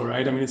configurable,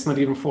 right? I mean, it's not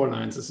even 4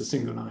 lines, it's a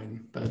single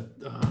line, but.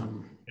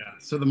 Yeah,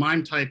 so the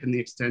MIME type and the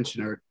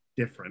extension are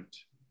different.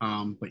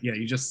 But yeah,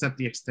 you just set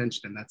the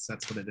extension and that's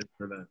what it is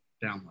for the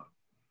download.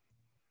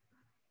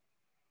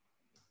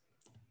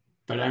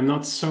 But I'm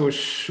not so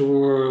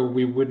sure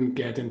we wouldn't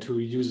get into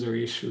user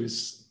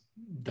issues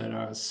that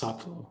are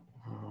subtle.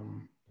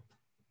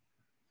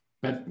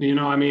 But, you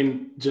know, I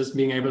mean, just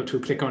being able to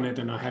click on it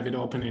and have it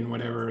open in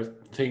whatever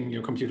thing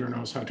your computer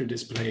knows how to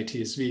display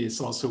TSV is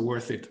also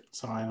worth it.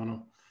 So I don't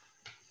know.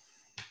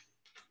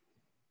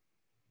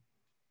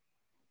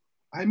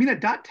 I mean, a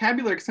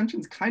 .tabular extension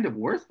is kind of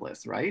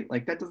worthless, right?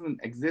 Like that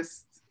doesn't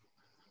exist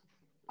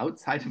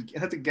outside of,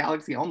 that's a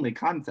Galaxy only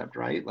concept,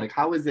 right? Like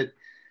how is it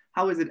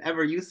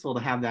ever useful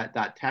to have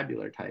that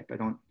 .tabular type? I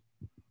don't.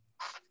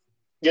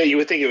 Yeah, you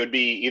would think it would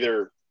be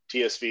either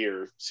TSV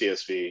or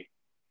CSV,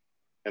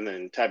 and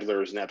then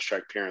tabular is an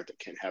abstract parent that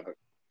can have a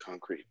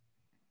concrete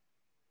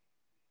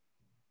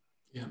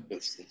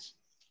instance.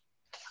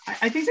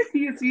 I think the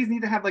TSVs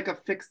need to have like a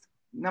fixed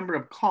number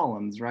of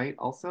columns, right?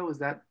 Also, is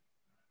that,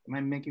 am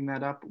I making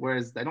that up?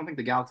 Whereas I don't think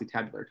the Galaxy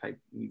tabular type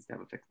needs to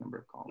have a fixed number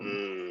of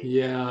columns.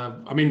 Yeah,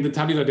 I mean, the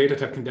tabular data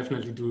type can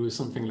definitely do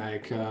something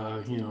like,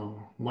 you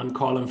know, 1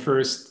 column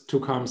first, 2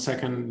 columns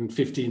second, and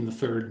 15 the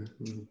third,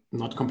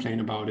 not complain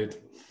about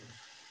it.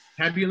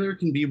 Tabular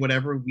can be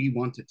whatever we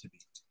want it to be.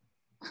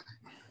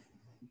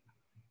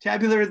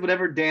 Tabular is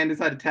whatever Dan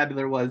decided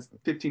tabular was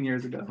 15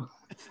 years ago.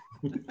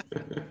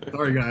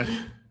 Sorry, guys.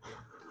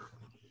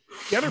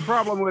 The other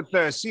problem with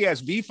the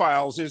CSV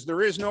files is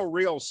there is no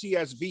real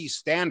CSV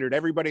standard.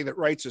 Everybody that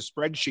writes a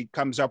spreadsheet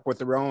comes up with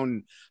their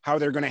own, how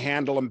they're going to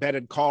handle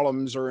embedded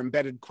columns or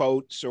embedded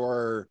quotes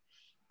or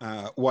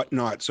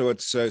whatnot. So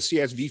it's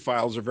CSV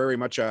files are very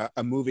much a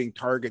moving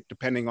target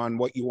depending on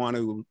what you want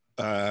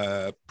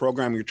to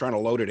program you're trying to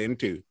load it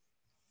into.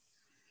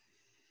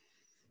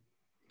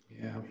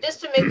 Yeah.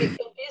 Just to make it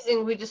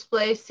confusing, we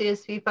display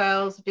CSV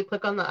files if you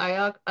click on the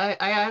eye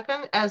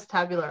icon as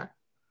tabular.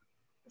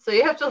 So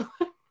you have to,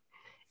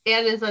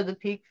 and inside the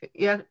peak,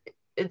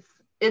 it's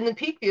in the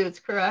peak view,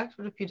 it's correct,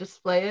 but if you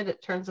display it,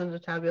 it turns into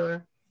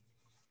tabular.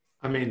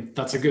 I mean,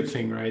 that's a good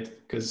thing, right?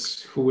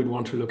 Because who would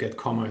want to look at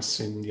commas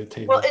in your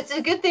table? Well, it's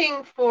a good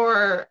thing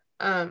for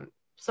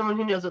someone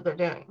who knows what they're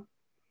doing.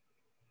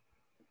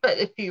 But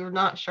if you're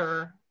not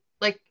sure,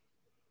 like,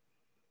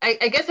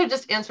 I guess it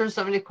just answers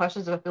so many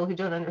questions about people who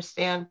don't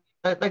understand.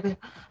 Like,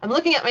 I'm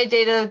looking at my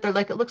data, they're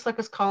like, it looks like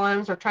it's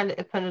columns, or trying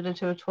to put it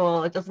into a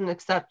tool. It doesn't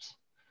accept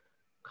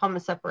comma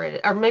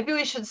separated. Or maybe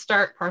we should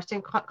start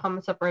parsing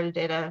comma separated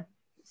data,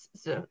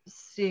 so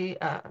SV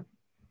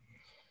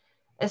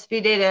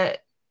data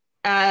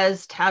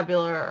as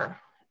tabular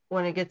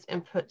when it gets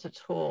input to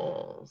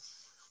tools,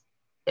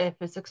 if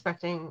it's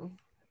expecting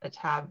a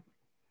tab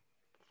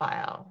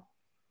file.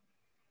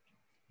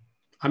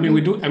 I mean,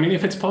 we do. I mean,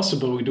 if it's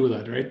possible, we do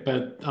that, right?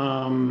 But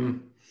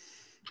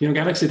you know,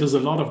 Galaxy does a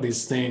lot of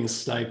these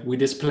things. Like we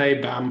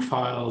display BAM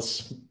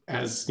files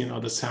as, you know,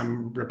 the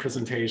SAM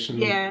representation.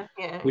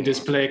 We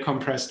display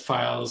compressed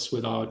files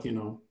without, you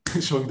know,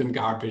 showing them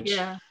garbage.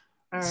 Yeah.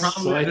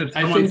 So I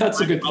think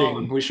that's a good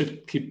thing. We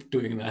should keep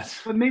doing that.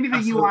 But maybe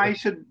the UI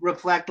should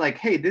reflect like,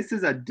 hey, this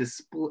is a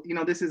display, you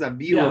know, this is a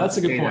view of that's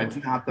a good data, point.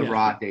 it's not the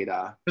raw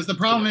data. Because the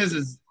problem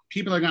is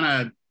people are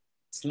gonna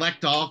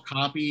select all,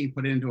 copy,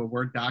 put it into a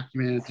Word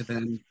document, and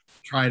then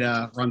try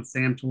to run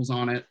SAM tools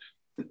on it.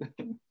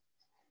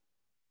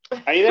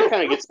 I mean, that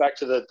kind of gets back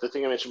to the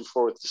thing I mentioned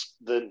before with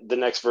the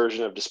next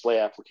version of display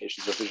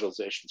applications or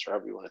visualizations, or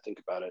however you want to think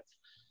about it.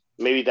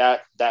 Maybe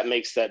that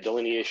makes that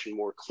delineation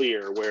more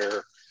clear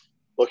where,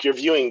 look, you're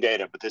viewing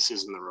data, but this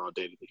isn't the raw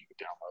data that you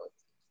can download.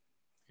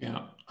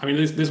 Yeah, I mean,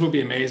 this would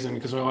be amazing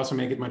because we'll also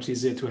make it much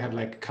easier to have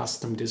like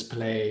custom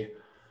display.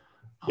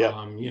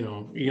 Yeah. You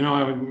know,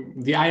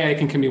 the eye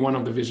icon can be one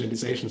of the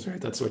visualizations,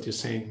 right? That's what you're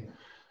saying.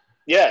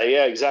 Yeah,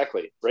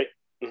 exactly, right?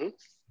 Mm-hmm.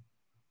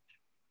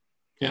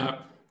 Yeah,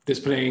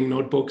 displaying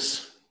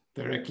notebooks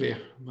directly.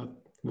 That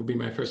would be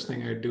my first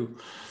thing I'd do.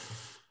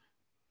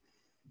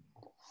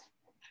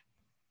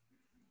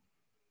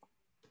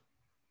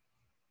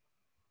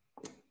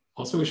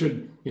 Also, we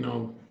should, you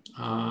know,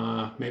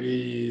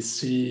 maybe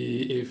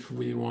see if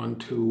we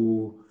want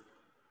to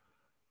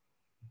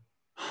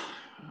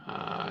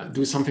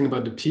do something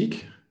about the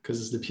peak,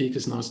 because the peak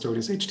is now stored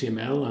as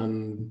HTML,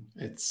 and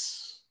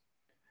it's,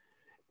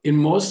 in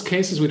most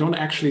cases, we don't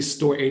actually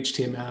store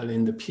HTML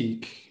in the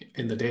peak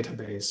in the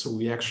database. So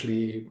we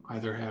actually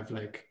either have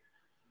like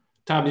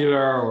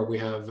tabular, or we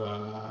have,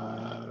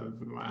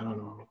 I don't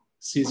know,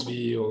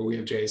 CSV, or we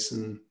have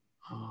JSON.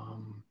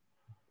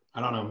 I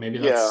don't know, maybe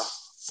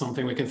that's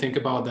something we can think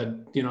about,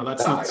 that, you know,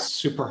 that's not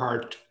super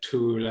hard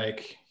to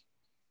like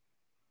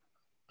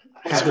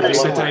have the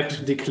data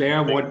type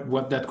declare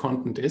what that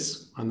content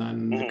is, and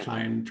then the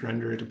client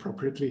render it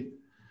appropriately.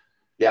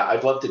 Yeah,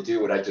 I'd love to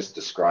do what I just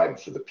described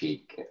for the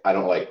peak. I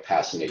don't like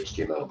passing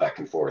HTML back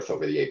and forth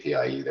over the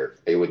API either.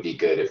 It would be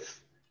good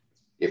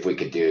if we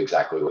could do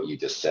exactly what you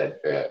just said.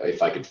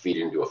 If I could feed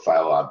it into a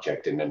file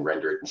object and then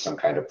render it in some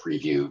kind of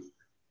preview,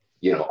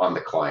 you know, on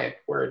the client,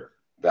 where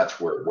that's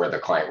where the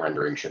client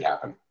rendering should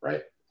happen,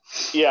 right?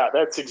 Yeah,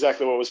 that's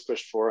exactly what was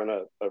pushed for in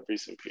a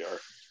recent PR.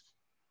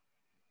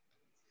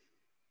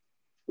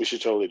 We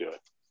should totally do it.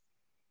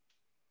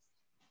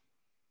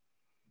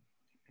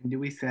 Do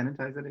we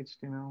sanitize that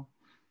HTML?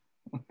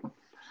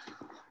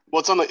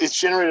 Well, it's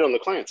generated on the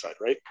client side,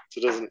 right? So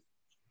it doesn't.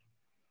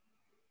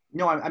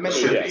 No, I meant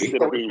So the, yes,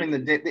 that we're putting the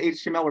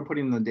HTML we're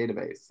putting in the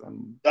database.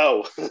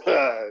 Oh,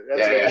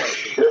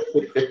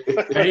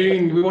 that's I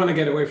mean, we want to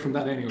get away from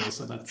that anyway,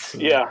 so that's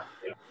yeah.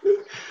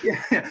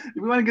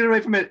 We want to get away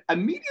from it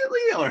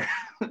immediately, or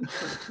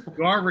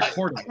you are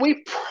recording.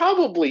 We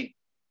probably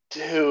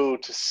do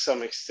to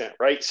some extent,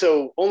 right?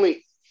 So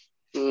only,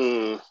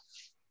 I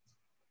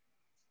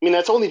mean,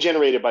 that's only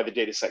generated by the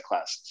dataset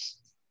classes.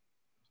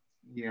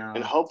 Yeah.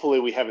 And hopefully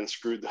we haven't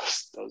screwed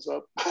those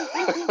up.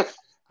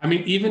 I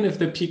mean, even if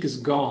the peak is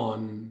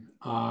gone,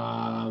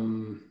 I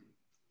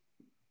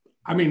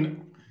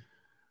mean,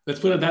 let's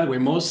put it that way.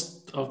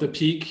 Most of the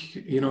peak,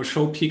 you know,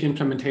 show peak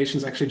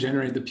implementations actually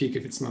generate the peak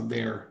if it's not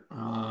there.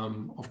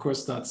 Of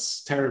course,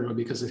 that's terrible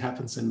because it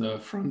happens in the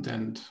front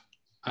end.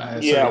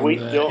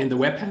 In the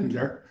web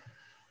handler.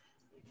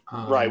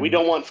 Right. We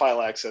don't want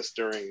file access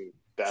during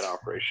that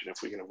operation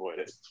if we can avoid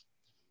it.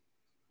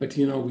 But,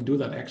 you know, we do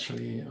that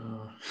actually.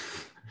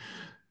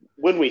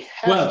 When we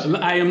have to.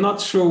 I am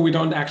not sure we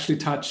don't actually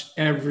touch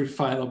every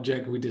file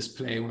object we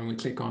display when we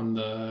click on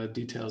the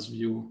details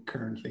view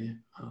currently.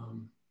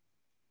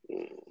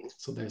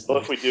 So there's. Well,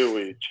 if we do,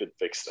 we should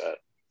fix that.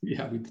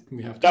 Yeah,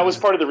 we have to. That was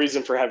part of the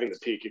reason for having the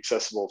peak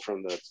accessible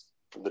from the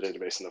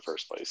database in the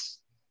first place.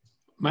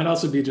 Might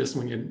also be just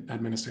when you're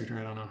administrator.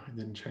 I don't know. I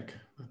didn't check.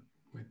 That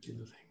might be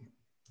the thing.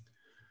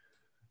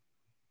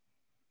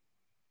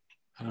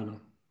 I don't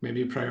know.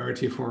 Maybe a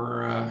priority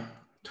for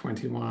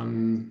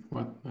 21.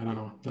 What? I don't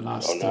know. The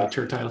last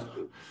tertile.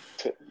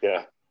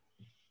 Yeah.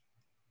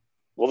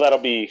 Well, that'll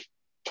be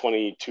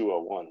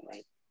 2201,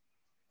 right?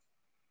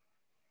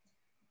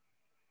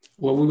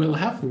 Well, we will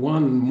have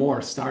one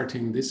more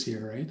starting this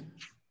year, right?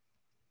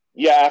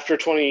 Yeah, after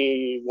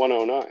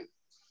 2109.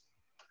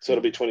 So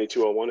it'll be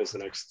 2201 is the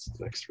next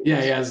release. Yeah,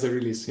 as the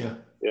release, yeah.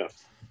 Yeah.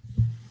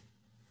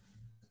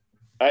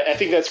 I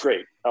think that's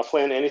great. I'll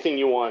plan anything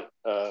you want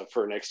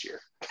for next year.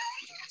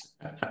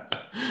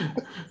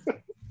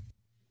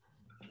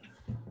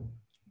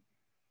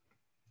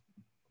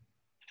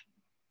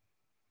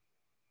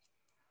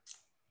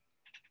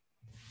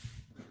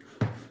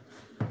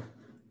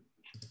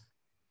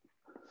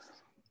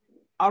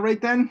 All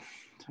right, then.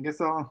 I guess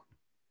now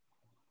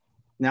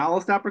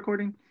I'll stop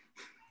recording.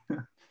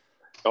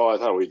 Oh, I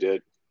thought we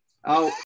did. Oh.